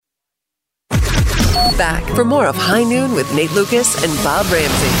Back for more of High Noon with Nate Lucas and Bob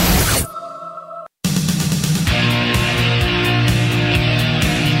Ramsey.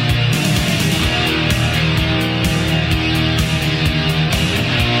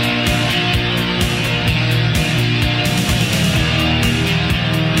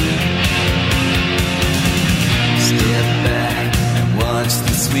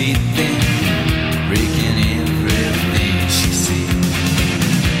 Sweet thing, breaking everything she sees.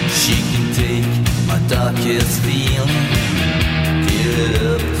 She can take my darkest feeling, get it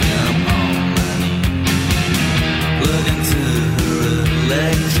up, come on my knees. Plug into her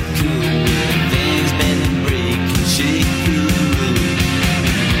electrical, things bend and break and shake through.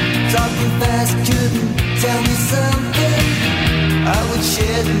 Talking fast, couldn't tell me something, I would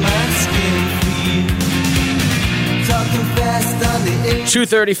shed my skin for you.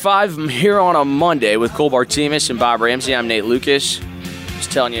 2:35. I'm here on a Monday with Cole Bartemus and Bob Ramsey. I'm Nate Lucas.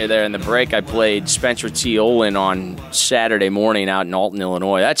 Just telling you there in the break, I played Spencer T. Olin on Saturday morning out in Alton,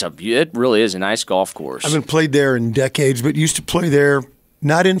 Illinois. It really is a nice golf course. I haven't played there in decades, but used to play there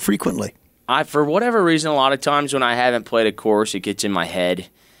not infrequently. For whatever reason, a lot of times when I haven't played a course, it gets in my head.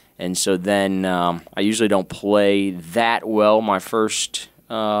 And so then I usually don't play that well my first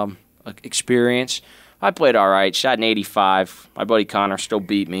experience. I played all right, shot an 85. My buddy Connor still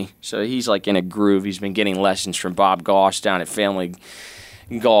beat me, so he's like in a groove. He's been getting lessons from Bob Goss down at Family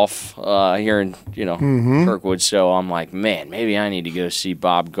Golf here in Kirkwood. So I'm like, man, maybe I need to go see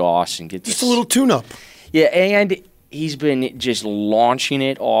Bob Goss and get just a little tune-up. Yeah, and he's been just launching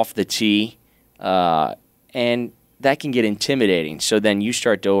it off the tee, and that can get intimidating. So then you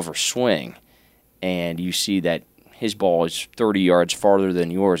start to overswing, and you see that his ball is 30 yards farther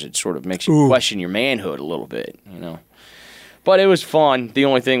than yours. It sort of makes you question your manhood a little bit, But it was fun. The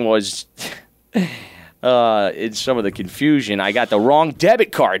only thing was, in some of the confusion, I got the wrong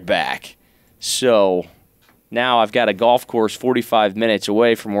debit card back. So now I've got a golf course 45 minutes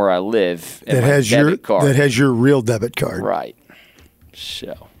away from where I live. That has your real debit card. Right.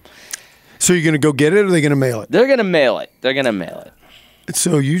 So you're going to go get it, or are they going to mail it? They're going to mail it.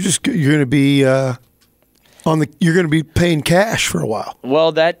 So you're going to be... you're going to be paying cash for a while.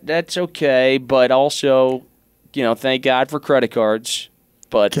 Well, that's okay, but also, thank God for credit cards.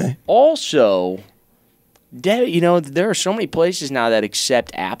 But also, there are so many places now that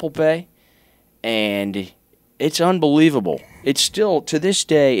accept Apple Pay, and it's unbelievable. It's still, to this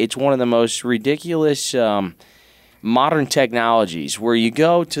day, it's one of the most ridiculous modern technologies where you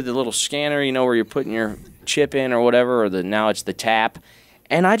go to the little scanner, where you're putting your chip in or whatever, now it's the tap,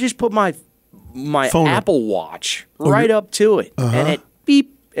 and I just put my Apple Watch right up to it, and it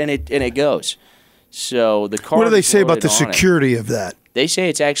beep, and it goes. So the card. What do they say about the security of that? They say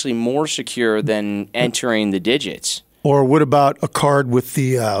it's actually more secure than entering the digits. Or what about a card with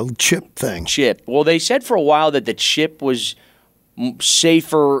the chip thing? Chip. Well, they said for a while that the chip was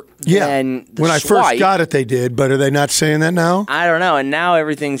safer than the when I swipe. first got it, they did, but are they not saying that now? I don't know, and now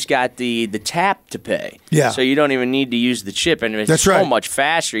everything's got the tap to pay. Yeah. So you don't even need to use the chip, and it's so much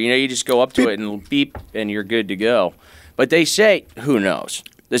faster. You just go up to it and beep, and you're good to go. But they say, who knows?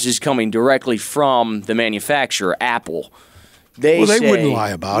 This is coming directly from the manufacturer, Apple. They wouldn't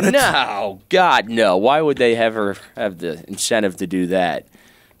lie about it. No, God, no. Why would they ever have the incentive to do that?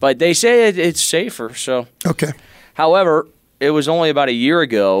 But they say it's safer. So okay. However, it was only about a year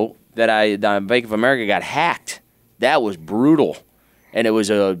ago that Bank of America got hacked. That was brutal. And it was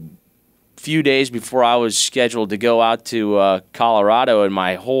a few days before I was scheduled to go out to Colorado,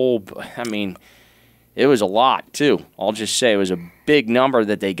 and it was a lot, too. I'll just say it was a big number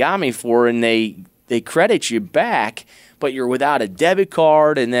that they got me for, and they credit you back, but you're without a debit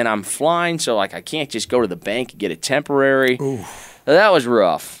card, and then I'm flying, so I can't just go to the bank and get it temporary. Ooh. That was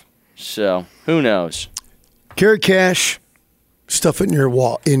rough. So, who knows? Carry cash. Stuff it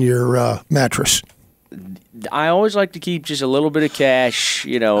in your mattress. I always like to keep just a little bit of cash,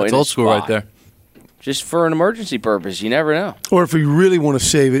 That's in old school right there. Just for an emergency purpose. You never know. Or if you really want to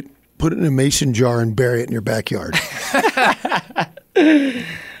save it, put it in a mason jar and bury it in your backyard.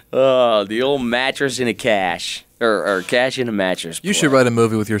 The old mattress in a cash. Or cash in a mattress. You should write a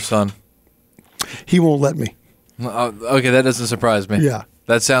movie with your son. He won't let me. Okay, that doesn't surprise me. Yeah.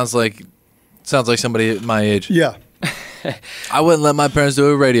 That sounds like somebody at my age. Yeah. I wouldn't let my parents do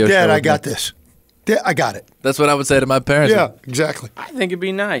a radio show. Dad, I got this. Dad, I got it. That's what I would say to my parents. Yeah, exactly. I think it'd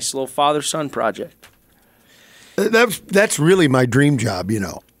be nice. A little father-son project. That's really my dream job,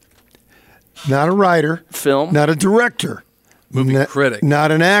 Not a writer. Film. Not a director. Movie critic.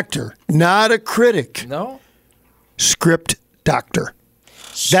 Not an actor. Not a critic. No? Script doctor.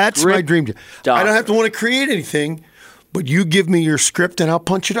 That's my dream job. I don't have to want to create anything, but you give me your script and I'll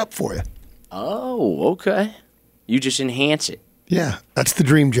punch it up for you. Oh, okay. You just enhance it. Yeah, that's the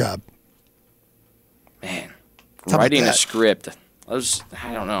dream job. Man, How writing about a that? script. I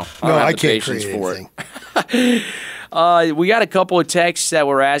don't know. No, don't have I the can't patience create for anything. it. We got a couple of texts that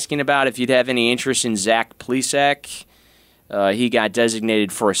were asking about if you'd have any interest in Zach Plesac. He got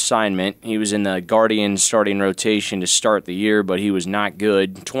designated for assignment. He was in the Guardians starting rotation to start the year, but he was not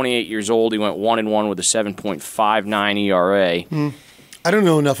good. 28 years old. He went 1-1 with a 7.59 ERA. I don't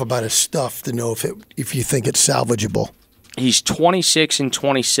know enough about his stuff to know if you think it's salvageable. He's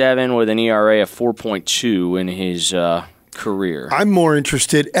 26-27 with an ERA of 4.2 in his career. I'm more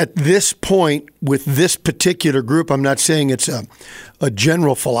interested at this point with this particular group. I'm not saying it's a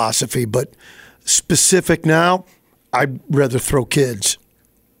general philosophy, but specific now, I'd rather throw kids.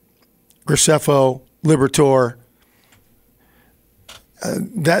 Graceffo, Liberatore.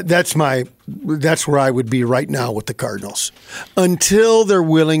 That's where I would be right now with the Cardinals. Until they're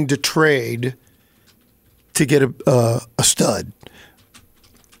willing to trade to get a stud.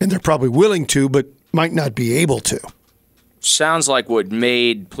 And they're probably willing to, but might not be able to. Sounds like what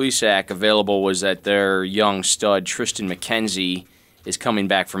made Plesac available was that their young stud, Tristan McKenzie, is coming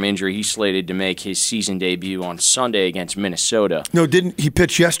back from injury. He's slated to make his season debut on Sunday against Minnesota. No, didn't he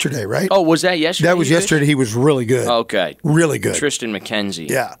pitch yesterday, right? Oh, was that yesterday? That was yesterday. He was really good. Okay. Really good. Tristan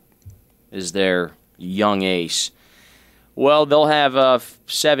McKenzie is their young ace. Well, they'll have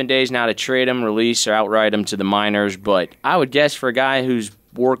 7 days now to trade him, release, or outright him to the minors. But I would guess for a guy who's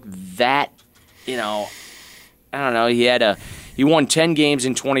worked that, I don't know, he won 10 games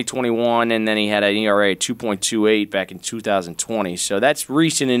in 2021, and then he had an ERA of 2.28 back in 2020. So that's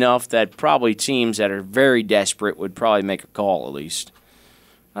recent enough that probably teams that are very desperate would probably make a call at least.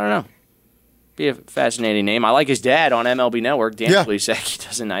 I don't know. Be a fascinating name. I like his dad on MLB Network, Dan Plesac. He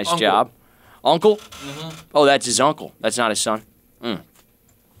does a nice job. Uncle? Mm-hmm. Oh, that's his uncle. That's not his son.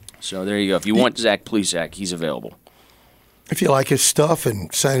 So there you go. If you want Zach Plesac, he's available. If you like his stuff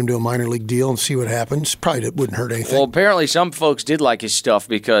and sign him to a minor league deal and see what happens, probably it wouldn't hurt anything. Well, apparently some folks did like his stuff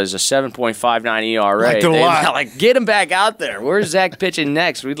because a 7.59 ERA. Liked it a lot. Like, get him back out there. Where's Zach pitching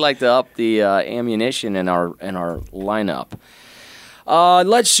next? We'd like to up the ammunition in our lineup.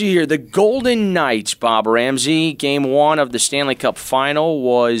 Let's see here. The Golden Knights, Bob Ramsey. Game 1 of the Stanley Cup Final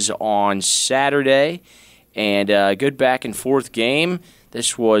was on Saturday, and a good back-and-forth game.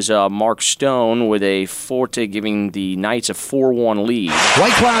 This was Mark Stone with a forte giving the Knights a 4-1 lead.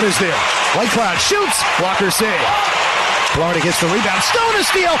 Whitecloud is there. Whitecloud shoots. Blocker save. Florida gets the rebound. Stone a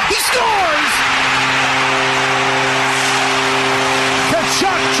steal. He scores!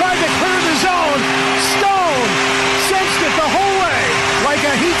 Kachuk tried to clear the zone. Stone sensed it the whole way like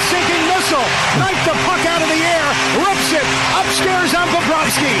a heat-sinking missile. Knifed the puck out of the air. Rips it upstairs on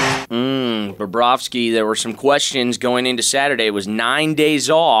Bobrovsky. Bobrovsky, there were some questions going into Saturday. It was 9 days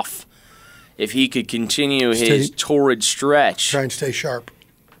off if he could continue his torrid stretch. Try and stay sharp.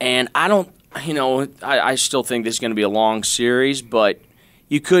 And I still think this is going to be a long series, but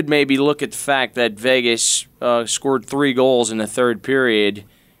you could maybe look at the fact that Vegas scored 3 goals in the third period,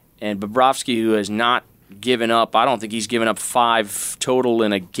 and Bobrovsky, who has not given up, I don't think he's given up 5 total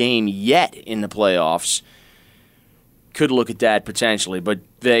in a game yet in the playoffs, could look at that potentially, but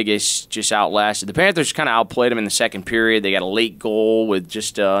Vegas just outlasted. The Panthers kind of outplayed them in the second period. They got a late goal with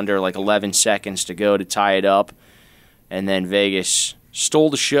just under 11 seconds to go to tie it up, and then Vegas stole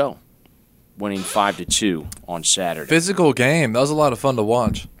the show, winning 5-2 on Saturday. Physical game. That was a lot of fun to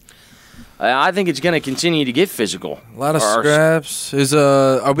watch. I think it's going to continue to get physical. A lot of scraps.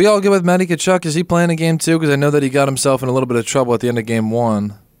 Are we all good with Matty Tkachuk? Is he playing a game too? Because I know that he got himself in a little bit of trouble at the end of game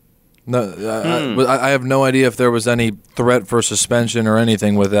 1. No, I have no idea if there was any threat for suspension or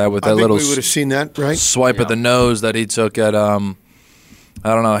anything with that. With that little, we would have seen that, right? Swipe at the nose that he took at I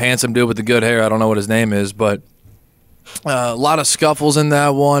don't know, handsome dude with the good hair. I don't know what his name is, but a lot of scuffles in that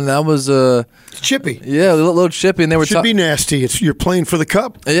one. That was chippy. Yeah, a little chippy, and they were should be nasty. You're playing for the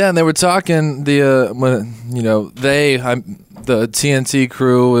cup. Yeah, and they were talking the TNT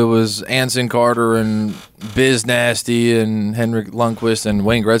crew. It was Anson Carter and Biz Nasty and Henrik Lundqvist and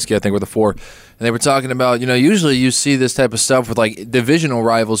Wayne Gretzky, I think, were the 4. And they were talking about, usually you see this type of stuff with like divisional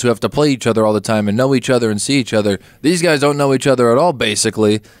rivals who have to play each other all the time and know each other and see each other. These guys don't know each other at all,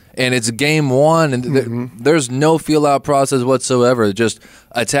 basically. And it's game 1, and there's no feel-out process whatsoever. Just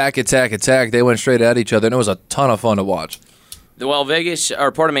attack. They went straight at each other, and it was a ton of fun to watch. Well,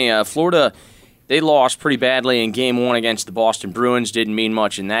 Florida, they lost pretty badly in game 1 against the Boston Bruins. Didn't mean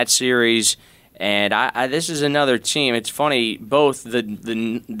much in that series. And this is another team. It's funny, both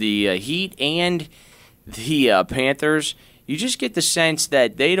the Heat and the Panthers, you just get the sense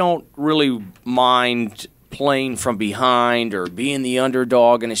that they don't really mind playing from behind or being the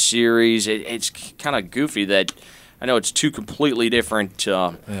underdog in a series. It's kind of goofy that I know it's two completely different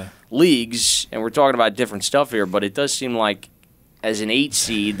leagues, and we're talking about different stuff here, but it does seem like as an 8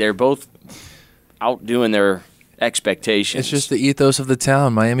 seed, they're both outdoing their expectations. It's just the ethos of the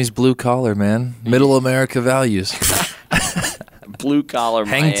town. Miami's blue collar, man. Middle America values. Blue collar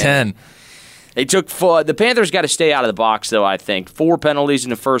Hang Miami. 10. They took the Panthers got to stay out of the box, though, I think. 4 penalties in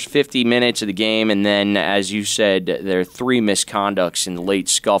the first 50 minutes of the game, and then, as you said, there are 3 misconducts in the late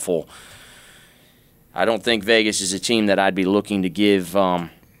scuffle. I don't think Vegas is a team that I'd be looking to give,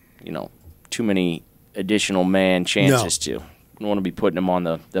 too many additional man chances to. I don't want to be putting them on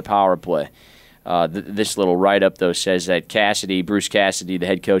the power play. This little write-up, though, says that Bruce Cassidy, the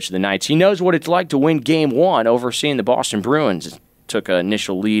head coach of the Knights, he knows what it's like to win Game 1, overseeing the Boston Bruins. Took an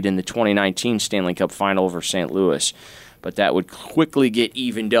initial lead in the 2019 Stanley Cup Final over St. Louis, but that would quickly get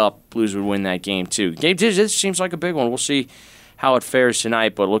evened up. Blues would win that game, too. Game 2, this seems like a big one. We'll see how it fares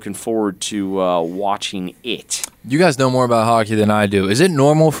tonight, but looking forward to watching it. You guys know more about hockey than I do. Is it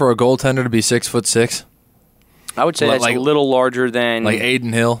normal for a goaltender to be 6'6"? I would say that's a little larger than... Like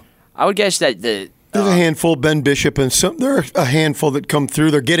Aiden Hill? I would guess that there's a handful, Ben Bishop, and there are a handful that come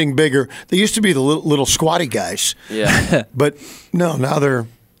through. They're getting bigger. They used to be the little squatty guys. Yeah. But no, now they're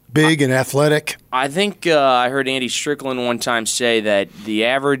big and athletic. I think I heard Andy Strickland one time say that the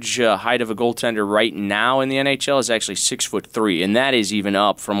average height of a goaltender right now in the NHL is actually 6'3", and that is even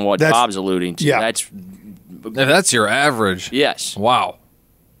up from what Bob's alluding to. Yeah. If that's your average. Yes. Wow.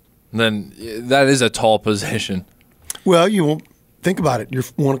 Then that is a tall position. Well, you won't. Think about it. You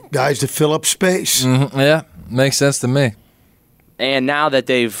want guys to fill up space. Mm-hmm. Yeah, makes sense to me. And now that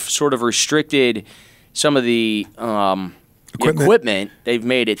they've sort of restricted some of the equipment, they've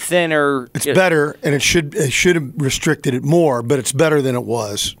made it thinner. It's better, and it should have restricted it more, but it's better than it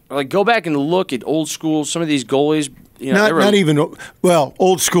was. Like, go back and look at old school. Some of these goalies, not even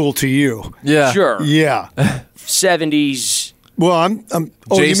old school to you. Yeah, sure. Yeah, 70s. Well,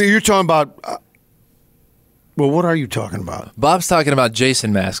 you're talking about. Well, what are you talking about? Bob's talking about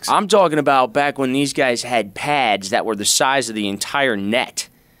Jason masks. I'm talking about back when these guys had pads that were the size of the entire net.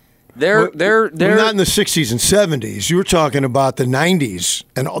 They're not in the 60s and 70s. You were talking about the 90s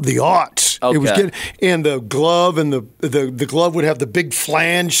and the aughts. Okay. It was and the glove and the glove would have the big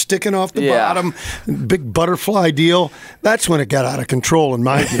flange sticking off the bottom, big butterfly deal. That's when it got out of control in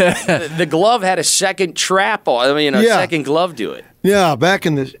my view. The glove had a second trap on. Second glove to it. Yeah, back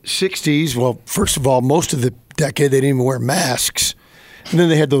in the 60s, well, first of all, most of the decade they didn't even wear masks. And then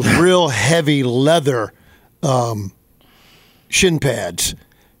they had those real heavy leather shin pads.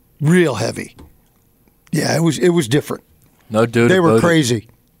 Real heavy. Yeah, it was different. No dude. They were crazy.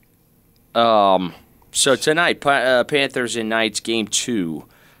 So tonight, Panthers and Knights, Game 2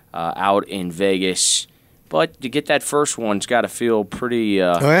 out in Vegas. But to get that first one, it's got to feel pretty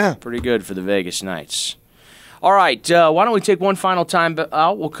good for the Vegas Knights. All right, why don't we take one final time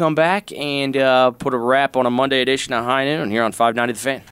out? We'll come back and put a wrap on a Monday edition of High Noon here on 590 The Fan.